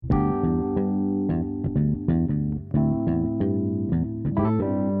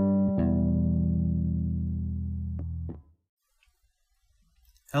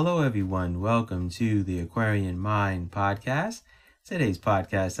Hello, everyone. Welcome to the Aquarian Mind Podcast. Today's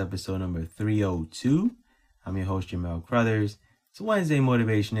podcast, episode number 302. I'm your host, Jamel Crothers. It's Wednesday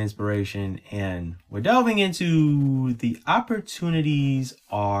Motivation Inspiration, and we're delving into the opportunities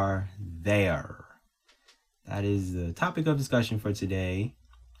are there. That is the topic of discussion for today,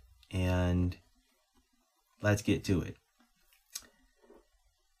 and let's get to it.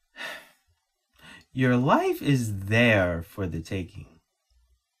 Your life is there for the taking.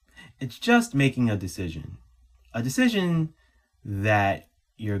 It's just making a decision that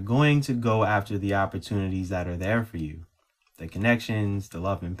you're going to go after the opportunities that are there for you, the connections, the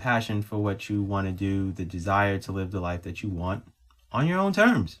love and passion for what you want to do, the desire to live the life that you want on your own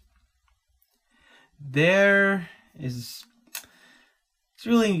terms. It's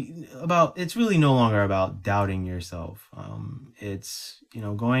really no longer about doubting yourself. It's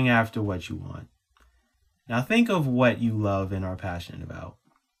going after what you want. Now think of what you love and are passionate about.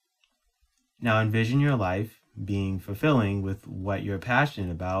 Now envision your life being fulfilling with what you're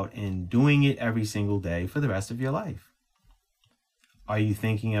passionate about and doing it every single day for the rest of your life. Are you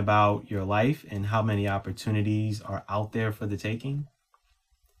thinking about your life and how many opportunities are out there for the taking?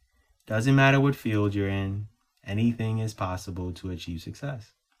 Doesn't matter what field you're in, anything is possible to achieve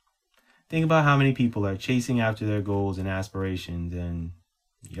success. Think about how many people are chasing after their goals and aspirations and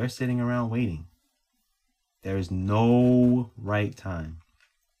you're sitting around waiting. There is no right time.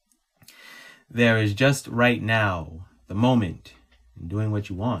 There is just right now, the moment, and doing what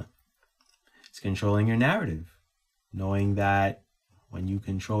you want. It's controlling your narrative, knowing that when you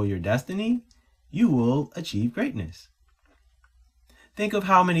control your destiny, you will achieve greatness. Think of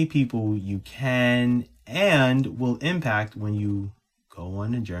how many people you can and will impact when you go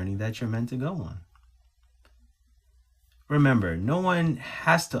on the journey that you're meant to go on. Remember, no one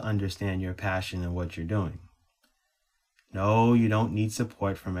has to understand your passion and what you're doing. No, you don't need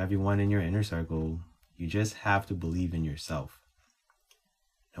support from everyone in your inner circle. You just have to believe in yourself.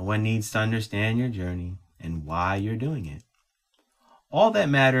 No one needs to understand your journey and why you're doing it. All that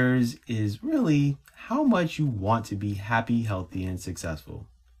matters is really how much you want to be happy, healthy, and successful.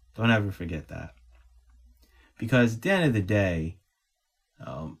 Don't ever forget that. Because at the end of the day,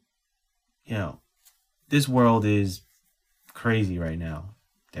 this world is crazy right now.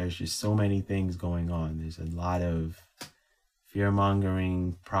 There's just so many things going on. There's a lot of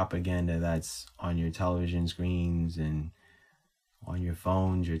fear-mongering propaganda that's on your television screens and on your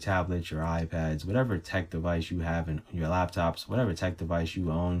phones, your tablets, your iPads, whatever tech device you have, and your laptops, whatever tech device you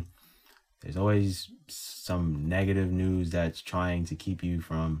own. There's always some negative news that's trying to keep you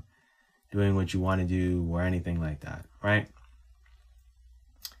from doing what you want to do or anything like that, right?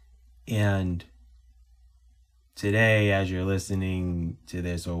 And today, as you're listening to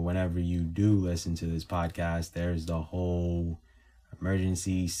this, or whenever you do listen to this podcast, there's the whole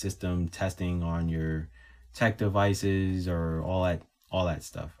emergency system testing on your tech devices or all that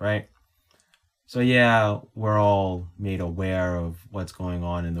stuff, right? So yeah, we're all made aware of what's going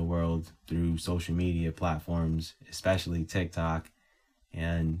on in the world through social media platforms, especially TikTok.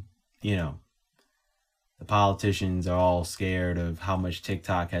 And, the politicians are all scared of how much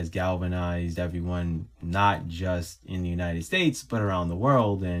TikTok has galvanized everyone, not just in the United States, but around the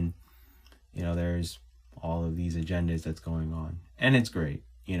world. And, there's all of these agendas that's going on. And it's great,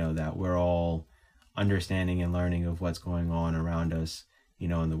 that we're all understanding and learning of what's going on around us,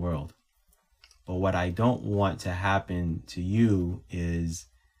 in the world. But what I don't want to happen to you is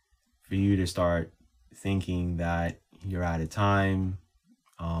for you to start thinking that you're out of time.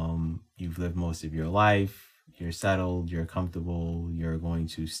 You've lived most of your life, you're settled, you're comfortable, you're going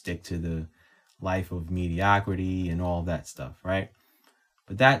to stick to the life of mediocrity and all that stuff, right?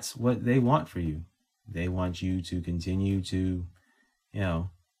 But that's what they want for you. They want you to continue to,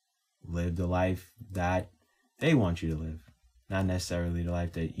 live the life that they want you to live, not necessarily the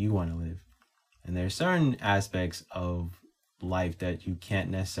life that you want to live. And there's certain aspects of life that you can't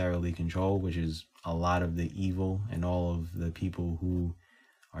necessarily control, which is a lot of the evil and all of the people who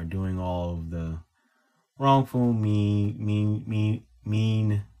are doing all of the wrongful, mean,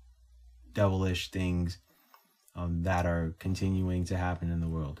 devilish things that are continuing to happen in the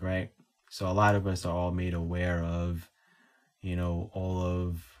world, right? So a lot of us are all made aware of, all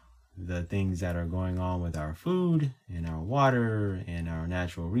of the things that are going on with our food and our water and our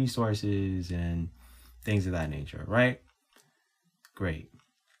natural resources and things of that nature, right? Great.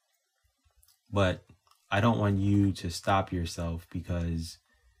 But I don't want you to stop yourself because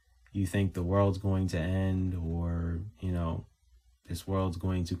you think the world's going to end or, this world's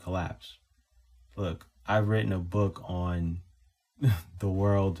going to collapse. Look, I've written a book on the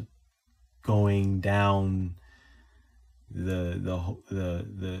world going down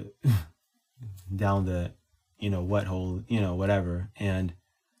the down the, what hole, whatever. And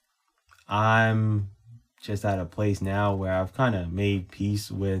I'm just at a place now where I've kind of made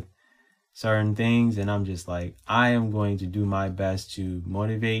peace with certain things, and I'm just like, I am going to do my best to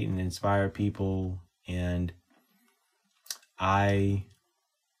motivate and inspire people. And I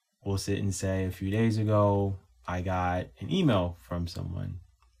will sit and say, a few days ago, I got an email from someone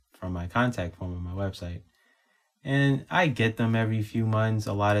from my contact form on my website. And I get them every few months.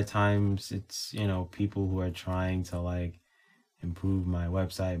 A lot of times it's, people who are trying to like improve my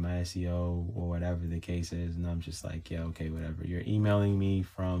website, my SEO, or whatever the case is. And I'm just like, yeah, okay, whatever. You're emailing me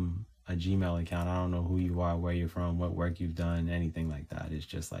from a Gmail account. I don't know who you are, where you're from, what work you've done, anything like that. It's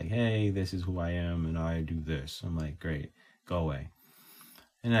just like, hey, this is who I am and I do this. I'm like, great, go away.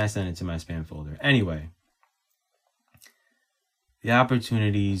 And I send it to my spam folder. Anyway, the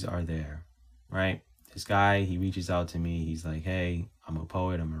opportunities are there, right? This guy, he reaches out to me. He's like, hey, I'm a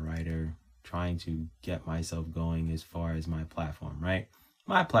poet, I'm a writer, trying to get myself going as far as my platform, right?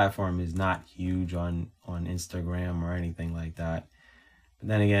 My platform is not huge on Instagram or anything like that. But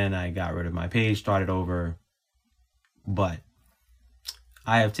then again, I got rid of my page, started over. But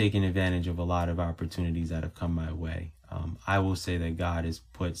I have taken advantage of a lot of opportunities that have come my way. I will say that God has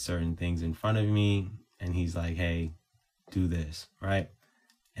put certain things in front of me and he's like, hey, do this, right?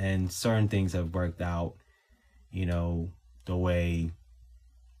 And certain things have worked out, the way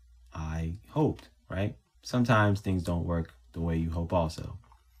I hoped, right? Sometimes things don't work the way you hope also.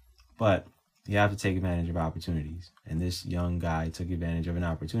 But you have to take advantage of opportunities. And this young guy took advantage of an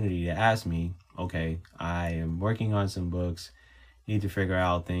opportunity to ask me, okay, I am working on some books, need to figure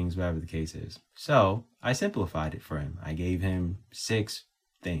out things, whatever the case is. So I simplified it for him. I gave him 6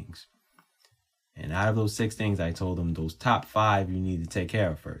 things. And out of those 6 things, I told him those top 5 you need to take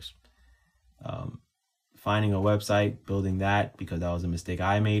care of first. Finding a website, building that, because that was a mistake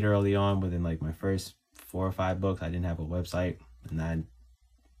I made early on within like my first 4 or 5 books. I didn't have a website, and I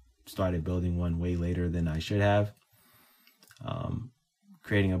started building one way later than I should have.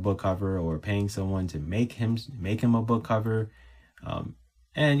 Creating a book cover or paying someone to make him a book cover, and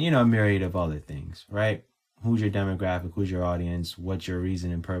a myriad of other things, right? Who's your demographic? Who's your audience? What's your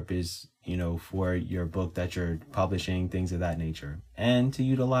reason and purpose, for your book that you're publishing, things of that nature. And to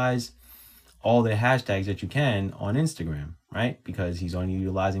utilize all the hashtags that you can on Instagram, right? Because he's only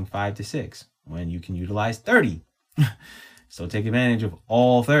utilizing 5 to 6 when you can utilize 30. So take advantage of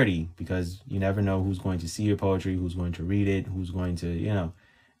all 30, because you never know who's going to see your poetry, who's going to read it, who's going to,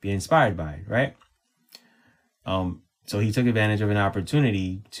 be inspired by it, right? So he took advantage of an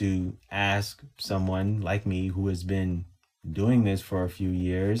opportunity to ask someone like me who has been doing this for a few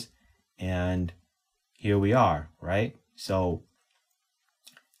years, and here we are, right? So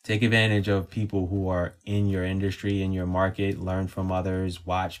take advantage of people who are in your industry, in your market, learn from others,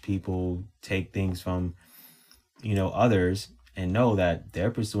 watch people, take things from, others, and know that they're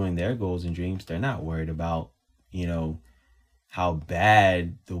pursuing their goals and dreams. They're not worried about, how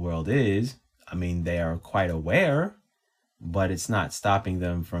bad the world is. I mean, they are quite aware, but it's not stopping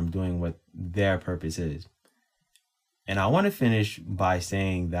them from doing what their purpose is. And I want to finish by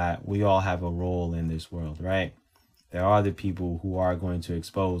saying that we all have a role in this world, right? There are the people who are going to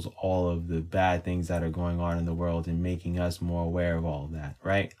expose all of the bad things that are going on in the world and making us more aware of all of that,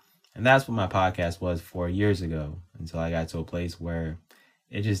 right? And that's what my podcast was 4 years ago, until I got to a place where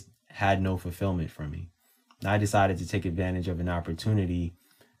it just had no fulfillment for me. And I decided to take advantage of an opportunity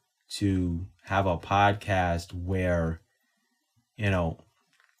to have a podcast where,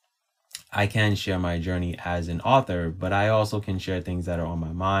 I can share my journey as an author, but I also can share things that are on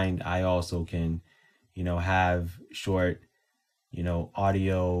my mind. I also can, have short,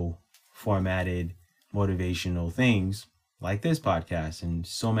 audio formatted motivational things like this podcast and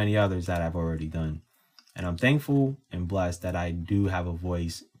so many others that I've already done. And I'm thankful and blessed that I do have a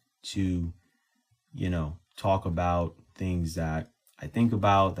voice to, talk about things that I think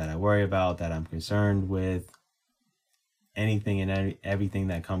about, that I worry about, that I'm concerned with, anything and everything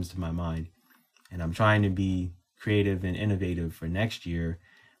that comes to my mind. And I'm trying to be creative and innovative for next year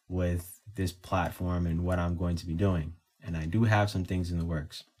with this platform and what I'm going to be doing. And I do have some things in the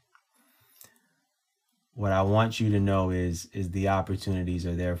works. What I want you to know is the opportunities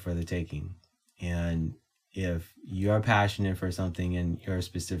are there for the taking. And if you're passionate for something in your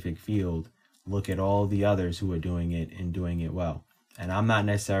specific field, look at all the others who are doing it and doing it well. And I'm not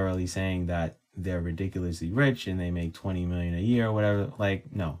necessarily saying that they're ridiculously rich and they make 20 million a year or whatever.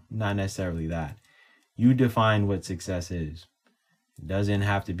 Like, no, not necessarily that. You define what success is. It doesn't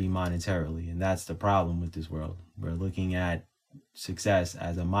have to be monetarily. And that's the problem with this world. We're looking at success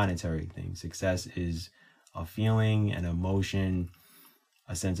as a monetary thing. Success is a feeling, an emotion,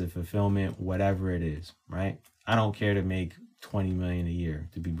 a sense of fulfillment, whatever it is, right? I don't care to make 20 million a year,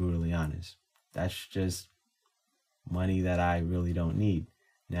 to be brutally honest. That's just money that I really don't need.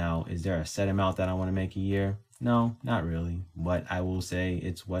 Now, is there a set amount that I want to make a year? No, not really. But I will say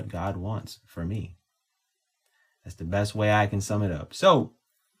it's what God wants for me. That's the best way I can sum it up. So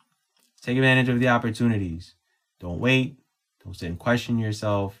take advantage of the opportunities. Don't wait. Don't sit and question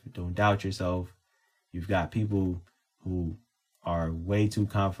yourself. Don't doubt yourself. You've got people who are way too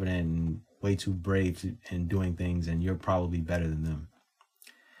confident and way too brave in doing things, and you're probably better than them.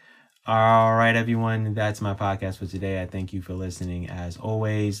 All right, everyone, that's my podcast for today. I thank you for listening. As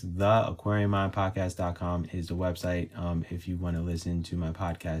always, the aquariummindpodcast.com is the website. If you want to listen to my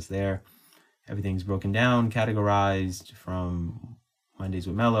podcast there, everything's broken down, categorized from Mondays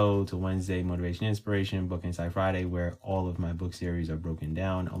with Mellow to Wednesday, Motivation Inspiration, Book Insight Friday, where all of my book series are broken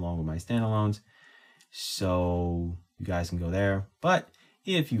down along with my standalones. So you guys can go there. But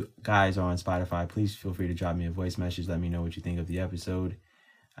if you guys are on Spotify, please feel free to drop me a voice message. Let me know what you think of the episode.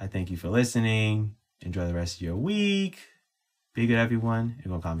 I thank you for listening. Enjoy the rest of your week. Be good, everyone,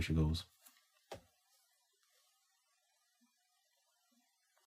 and go accomplish your goals.